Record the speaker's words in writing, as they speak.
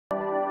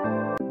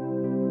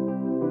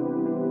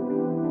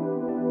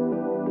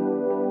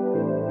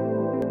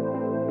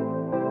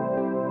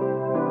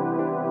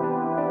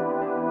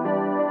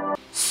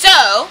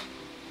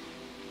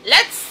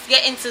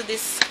get into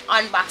this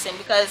unboxing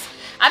because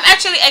I'm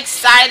actually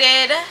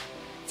excited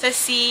to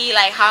see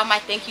like how my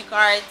thank you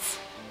cards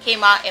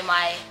came out in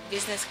my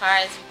business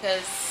cards,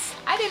 because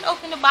I didn't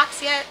open the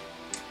box yet,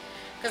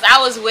 because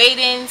I was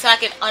waiting so I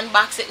can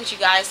unbox it with you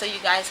guys so you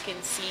guys can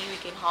see, we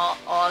can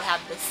all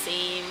have the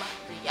same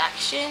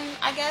reaction,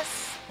 I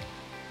guess.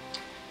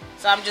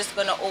 So I'm just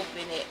gonna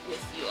open it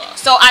with you all.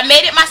 So I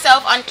made it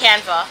myself on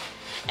Canva,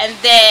 and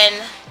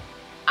then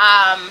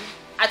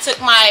I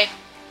took my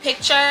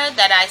picture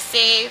that I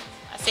saved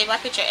my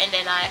picture, and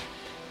then I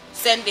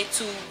sent it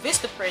to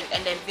Vistaprint,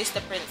 and then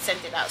Vistaprint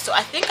sent it out. So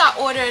I think I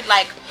ordered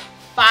like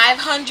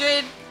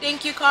 500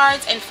 thank you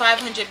cards and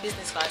 500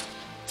 business cards.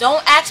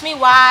 Don't ask me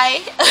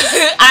why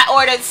I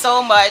ordered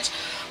so much,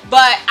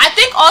 but I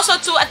think also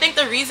too, I think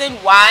the reason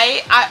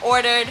why I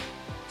ordered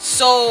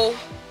so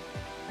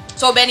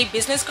many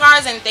business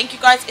cards and thank you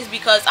cards is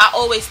because I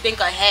always think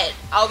ahead.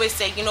 I always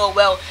say, you know,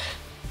 well,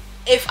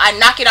 if I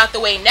knock it out the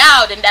way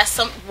now, then that's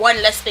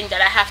one less thing that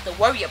I have to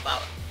worry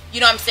about. You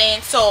know what I'm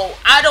saying? So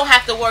I don't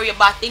have to worry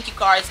about thank you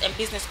cards and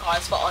business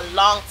cards for a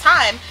long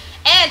time.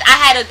 And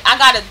I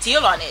got a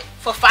deal on it.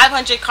 For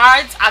 500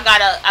 cards, I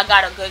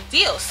got a good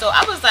deal. So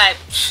I was like,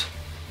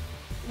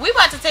 we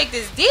about to take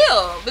this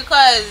deal,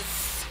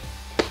 because,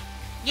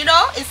 you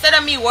know, instead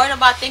of me worrying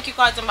about thank you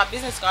cards and my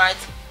business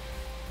cards,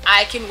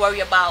 I can worry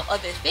about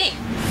other things,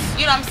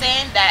 you know what I'm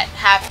saying, that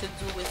have to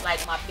do with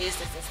like my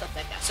business and stuff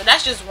like that. So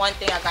that's just one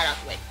thing I got out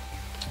of the way.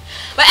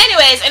 But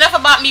anyways, enough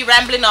about me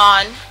rambling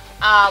on.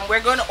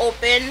 We're going to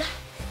open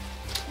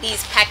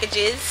these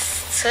packages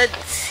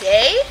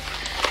today.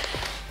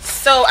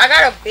 So I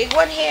got a big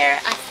one here.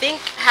 I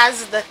think it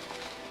has the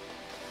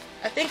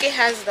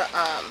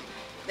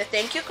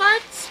thank you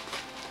cards.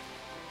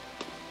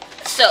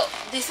 So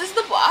this is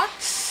the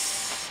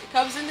box. It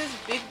comes in this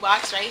big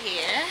box right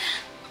here.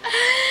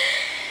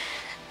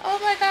 Oh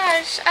my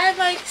gosh, I'm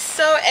like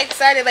so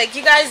excited. Like,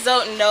 you guys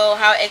don't know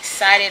how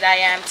excited I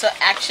am to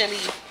actually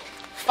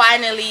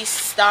finally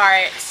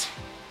start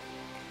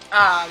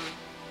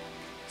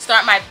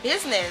my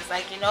business.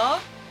 Like, you know,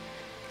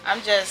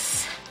 I'm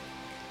just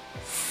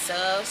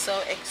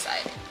so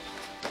excited.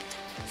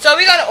 So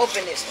we're gonna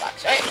open this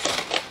box, right?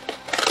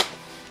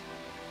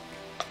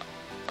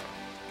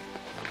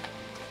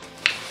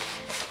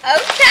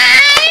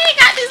 Okay,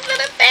 got these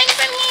little things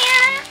in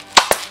here.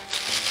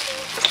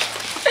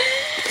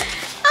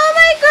 Oh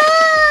my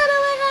god.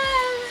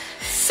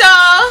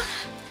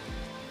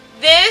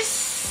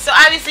 So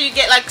obviously you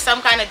get like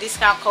some kind of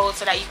discount code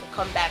so that you can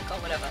come back or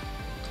whatever.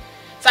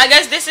 So I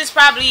guess this is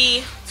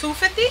probably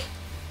 $2.50,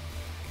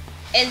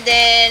 and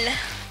then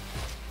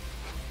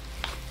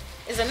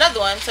is another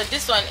one. So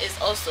this one is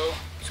also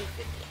 $2.50.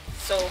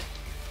 So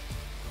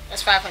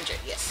that's 500.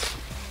 Yes.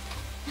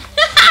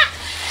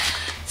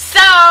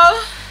 So,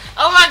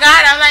 oh my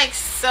god, I'm like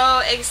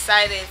so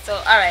excited. So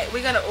all right,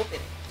 we're gonna open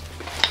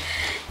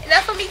it.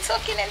 Enough of me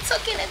talking and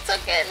talking and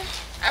talking.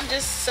 I'm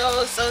just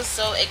so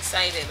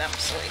excited. I'm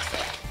so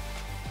excited.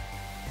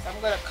 So I'm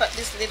gonna cut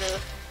this little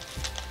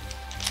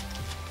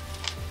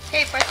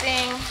paper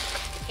thing.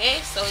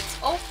 Okay, so it's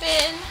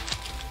open.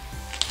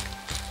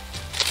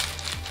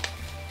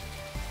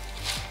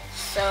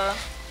 So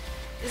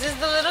this is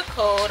the little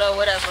code or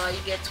whatever. You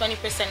get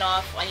 20%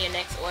 off on your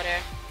next order.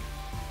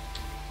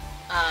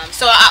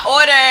 So I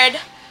ordered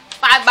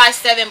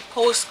 5x7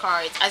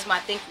 postcards as my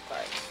thank you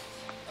cards.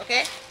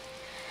 Okay.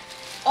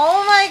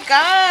 Oh my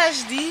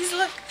gosh, these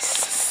look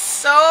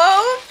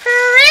so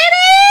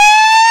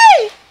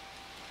pretty.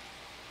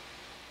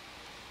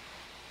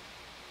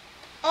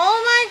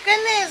 Oh my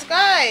goodness,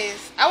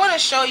 guys. I want to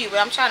show you, but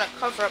I'm trying to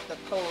cover up the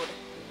code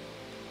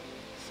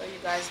so you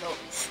guys don't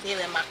be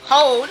stealing my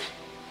code.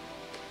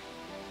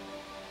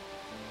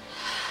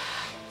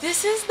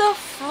 This is the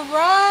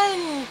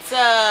front.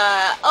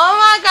 Oh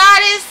my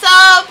god, it's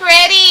so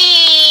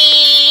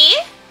pretty.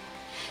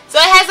 So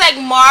it has like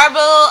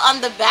marble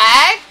on the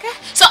back.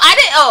 So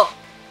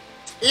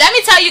let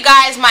me tell you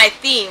guys my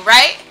theme,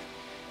 right?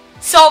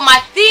 So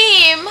my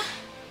theme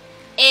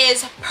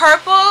is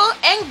purple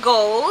and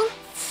gold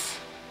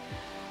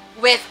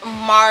with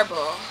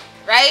marble,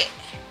 right?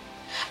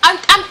 I'm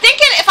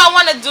thinking if I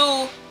want to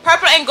do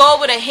purple and gold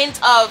with a hint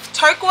of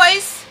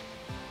turquoise,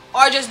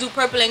 or just do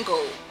purple and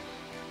gold.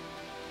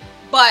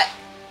 But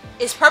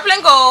it's purple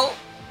and gold,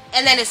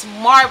 and then it's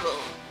marble.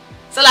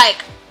 So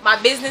like my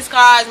business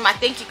cards, my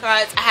thank you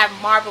cards, I have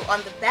marble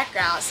on the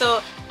background.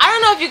 So I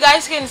don't know if you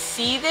guys can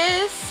see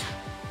this,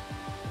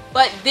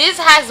 but this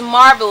has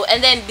marble,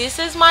 and then this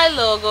is my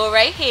logo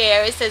right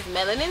here. It says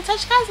Melanin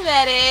Touch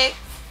Cosmetics.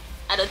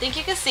 I don't think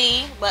you can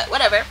see, but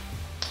whatever.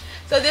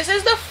 So this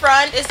is the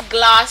front. It's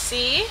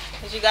glossy,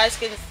 as you guys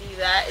can see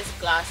that it's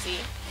glossy.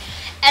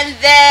 And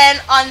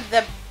then on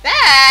the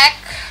back,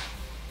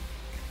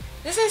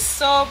 this is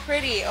so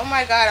pretty. Oh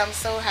my god, I'm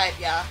so hyped,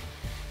 y'all.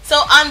 So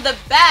on the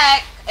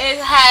back, it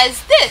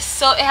has this.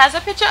 So it has a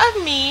picture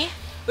of me,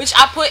 which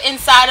I put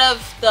inside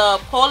of the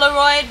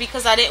Polaroid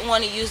because I didn't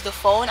want to use the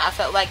phone. I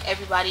felt like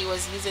everybody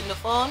was using the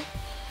phone.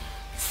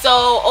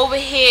 So over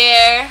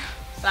here,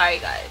 sorry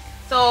guys.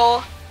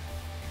 So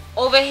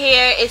Over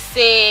here it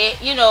say,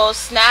 you know,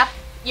 snap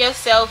and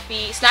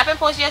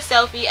post your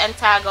selfie and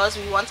tag us.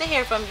 We want to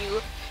hear from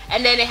you.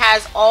 And then it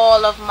has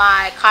all of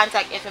my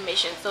contact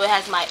information. So it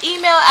has my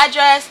email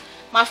address,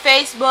 my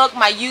Facebook,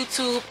 my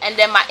YouTube, and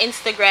then my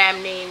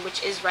Instagram name,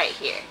 which is right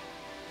here.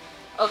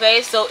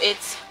 Okay, so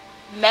it's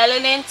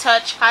Melanin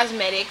Touch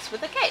Cosmetics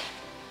with a K.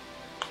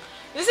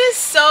 This is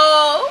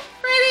so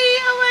pretty.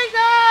 Oh my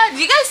god.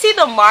 Do you guys see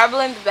the marble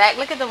in the back?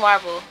 Look at the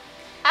marble.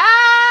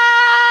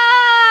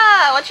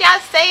 Ah, what y'all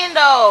saying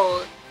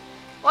though?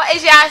 What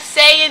is y'all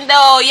saying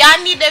though? Y'all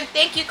need them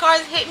thank you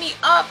cards, hit me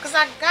up because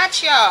I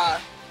got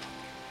y'all.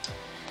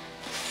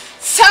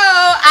 So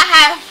I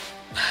have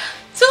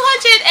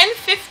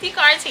 250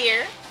 cards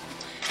here,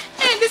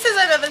 and this is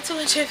another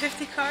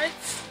 250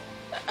 cards.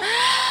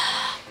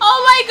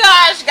 Oh my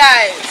gosh,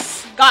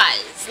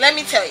 guys, let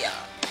me tell y'all,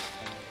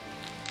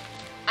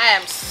 I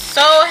am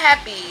so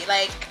happy.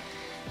 Like,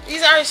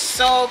 these are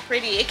so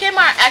pretty. It came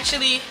out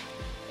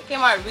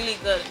really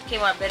good. It came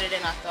out better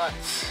than I thought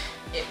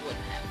it would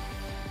have.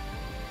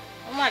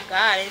 Oh my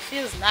god, it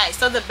feels nice.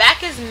 So the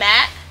back is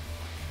matte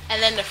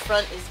and then the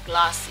front is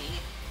glossy.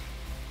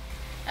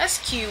 That's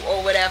cute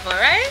or whatever,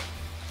 right?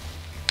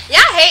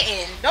 Y'all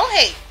hating. Don't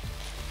hate.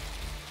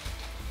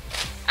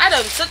 I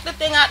done took the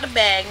thing out the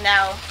bag.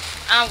 Now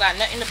I don't got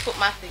nothing to put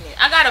my thing in.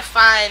 I gotta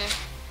find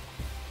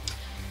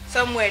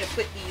somewhere to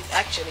put these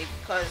actually,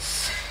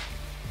 because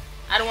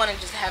I don't want to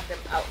just have them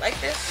out like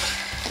this.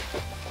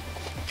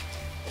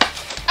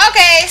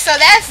 Okay, so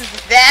that's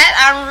that.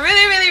 I'm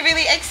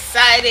really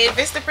excited.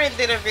 Vistaprint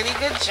did a really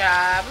good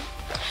job.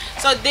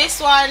 So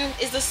this one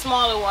is the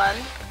smaller one.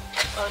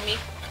 Let me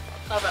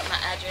cover up my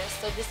address.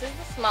 So this is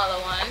the smaller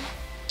one,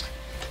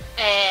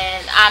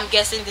 and I'm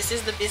guessing this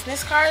is the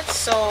business card.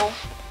 So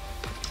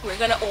we're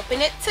gonna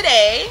open it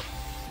today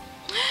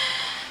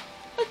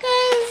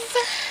because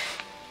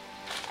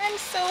I'm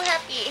so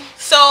happy.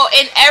 So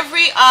in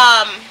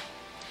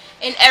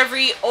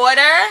every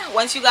order,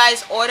 once you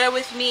guys order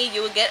with me,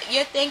 you will get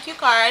your thank you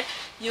card,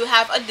 you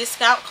have a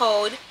discount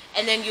code,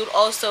 and then you'll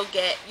also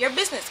get your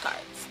business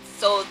cards.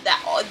 So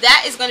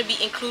that is going to be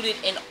included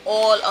in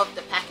all of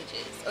the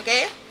packages.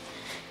 Okay,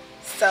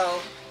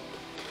 so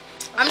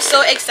I'm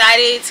so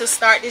excited to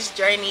start this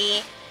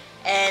journey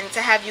and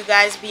to have you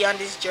guys be on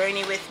this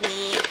journey with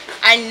me.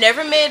 I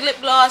never made lip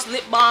gloss,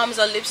 lip balms,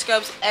 or lip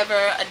scrubs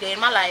ever a day in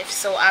my life,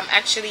 so I'm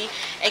actually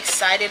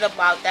excited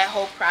about that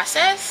whole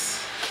process.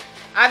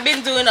 I've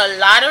been doing a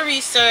lot of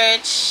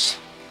research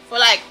for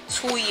like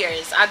 2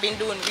 years. I've been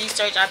doing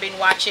research. I've been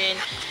watching,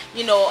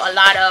 you know, a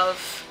lot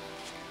of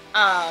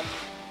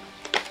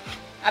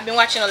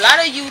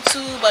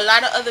YouTube, a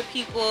lot of other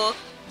people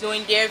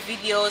doing their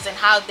videos and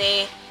how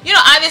they, you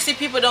know, obviously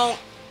people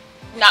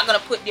not gonna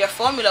put their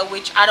formula,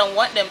 which I don't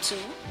want them to.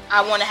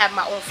 I want to have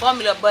my own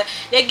formula, but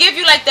they give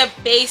you like the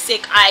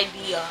basic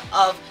idea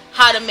of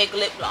how to make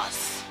lip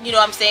gloss, you know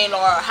what I'm saying, or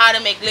how to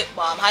make lip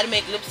balm, how to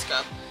make lip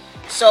scrub.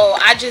 So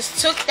I just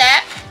took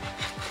that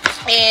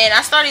and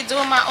I started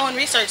doing my own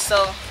research.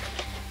 So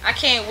I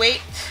can't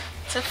wait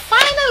to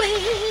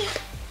finally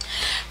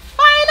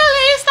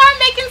start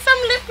making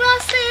some lip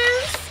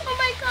glosses. Oh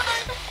my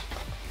god.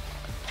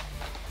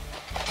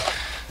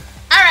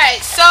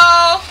 Alright, so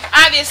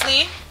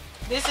obviously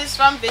this is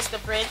from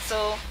Vistaprint.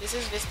 So this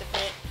is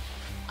Vistaprint.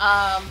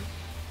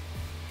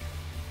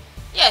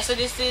 Yeah, so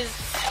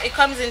it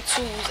comes in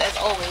twos as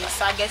always.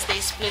 So I guess they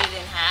split it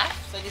in half.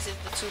 So this is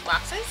the 2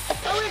 boxes.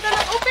 So we're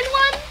gonna open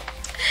one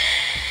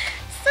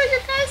so you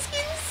guys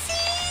can see.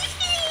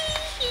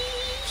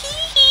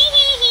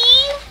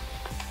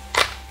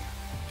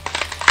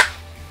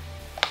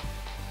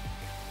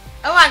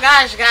 Oh my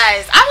gosh,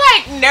 guys, I'm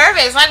like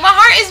nervous. Like my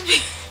heart is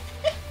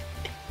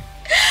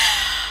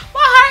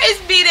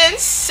beating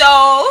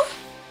so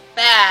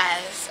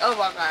fast. Oh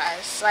my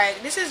gosh,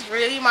 like this is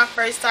really my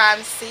first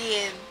time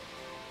seeing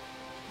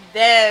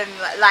them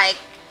like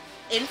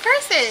in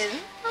person.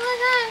 Oh my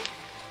god.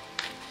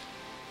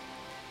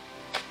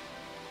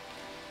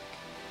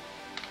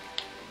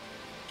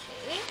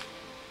 Okay,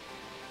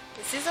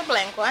 this is a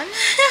blank one.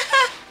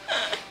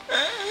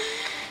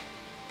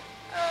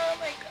 Oh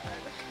my god.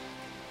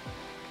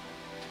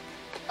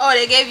 Oh,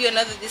 they gave you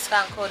another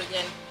discount code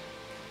again.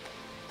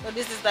 So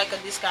this is like a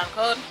discount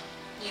code.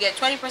 You get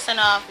 20%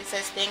 off. It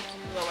says thank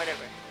you or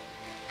whatever.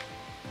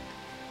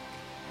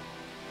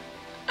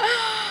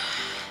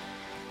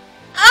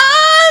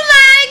 Oh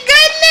my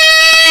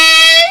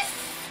goodness!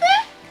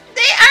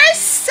 They are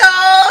so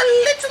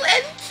little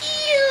and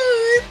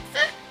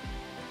cute.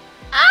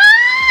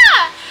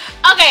 Ah!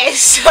 Okay,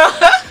 so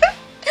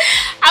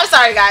I'm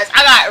sorry guys.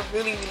 I got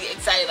really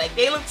excited. Like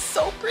they look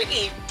so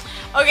pretty.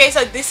 Okay,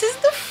 so this is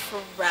the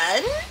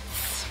front.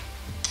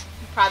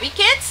 You probably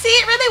can't see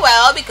it really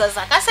well because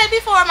like I said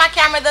before, my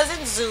camera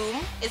doesn't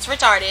zoom. It's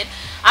retarded.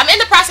 I'm in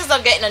the process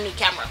of getting a new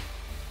camera.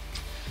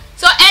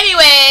 So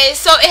anyway,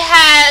 so it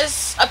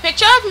has a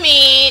picture of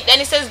me, then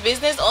it says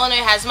business owner,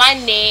 it has my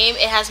name,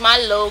 it has my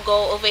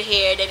logo over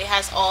here, then it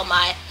has all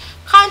my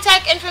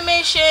contact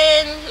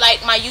information,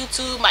 like my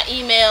YouTube, my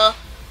email,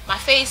 my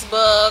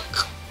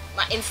Facebook,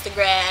 my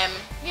Instagram,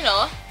 you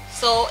know.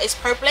 So it's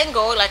purple and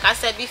gold, like I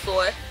said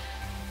before.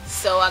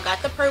 So I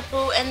got the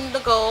purple and the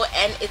gold,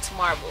 and it's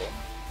marble,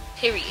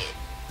 period.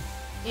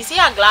 You see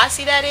how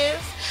glossy that is?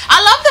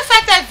 I love the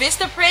fact that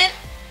Vistaprint,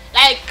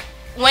 like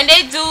when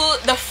they do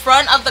the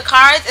front of the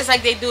cards, it's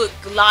like they do it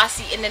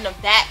glossy, and then the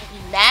back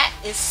matte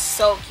is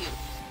so cute.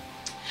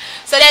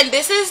 So then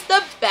this is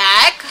the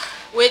back,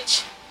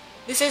 which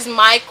this is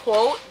my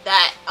quote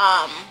that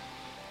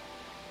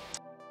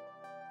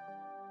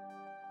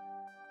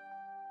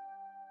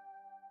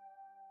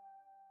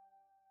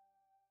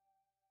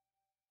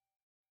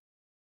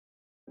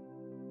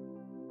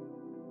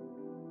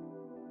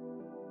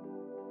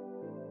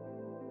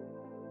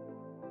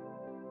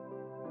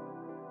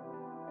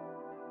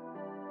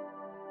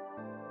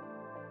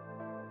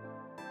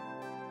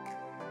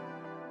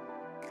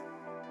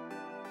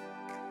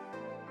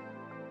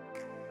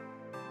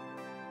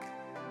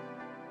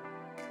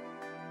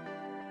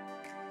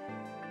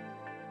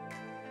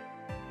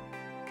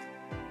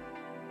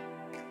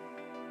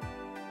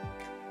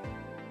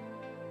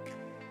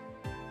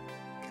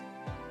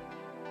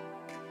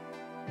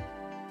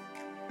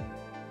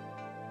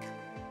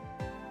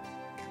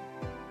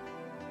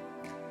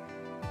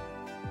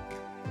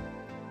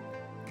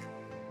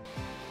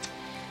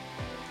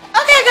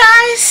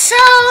so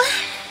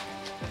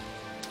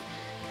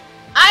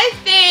I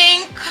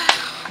think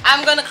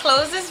I'm gonna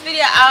close this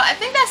video out. I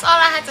think that's all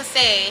I had to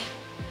say.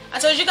 I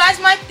told you guys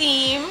my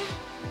theme.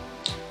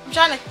 I'm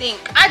trying to think.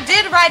 I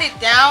did write it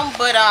down,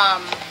 but I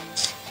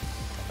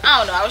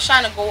don't know. I was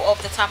trying to go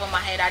off the top of my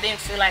head. I didn't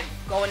feel like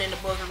going in the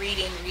book,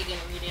 reading.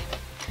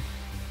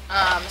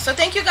 So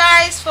thank you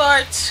guys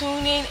for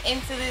tuning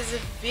into this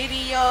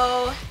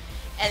video,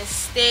 and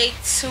stay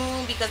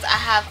tuned because I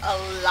have a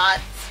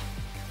lot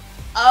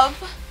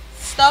of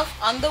stuff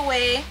on the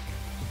way.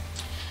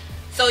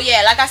 So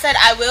yeah, like I said,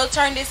 I will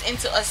turn this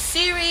into a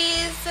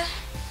series.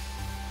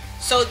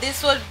 So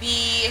this would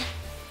be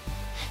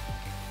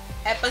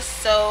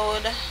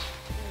episode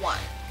 1.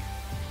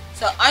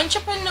 So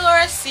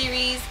Entrepreneur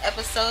Series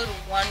episode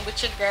 1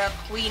 with your girl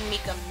Queen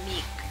Meka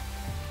Meek.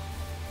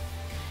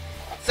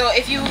 So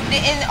if you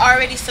didn't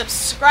already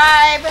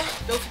subscribe,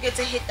 don't forget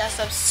to hit that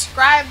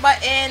subscribe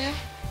button.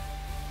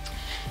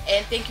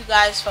 And thank you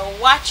guys for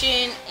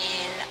watching,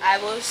 and I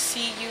will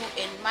see you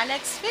in my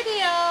next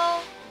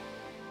video.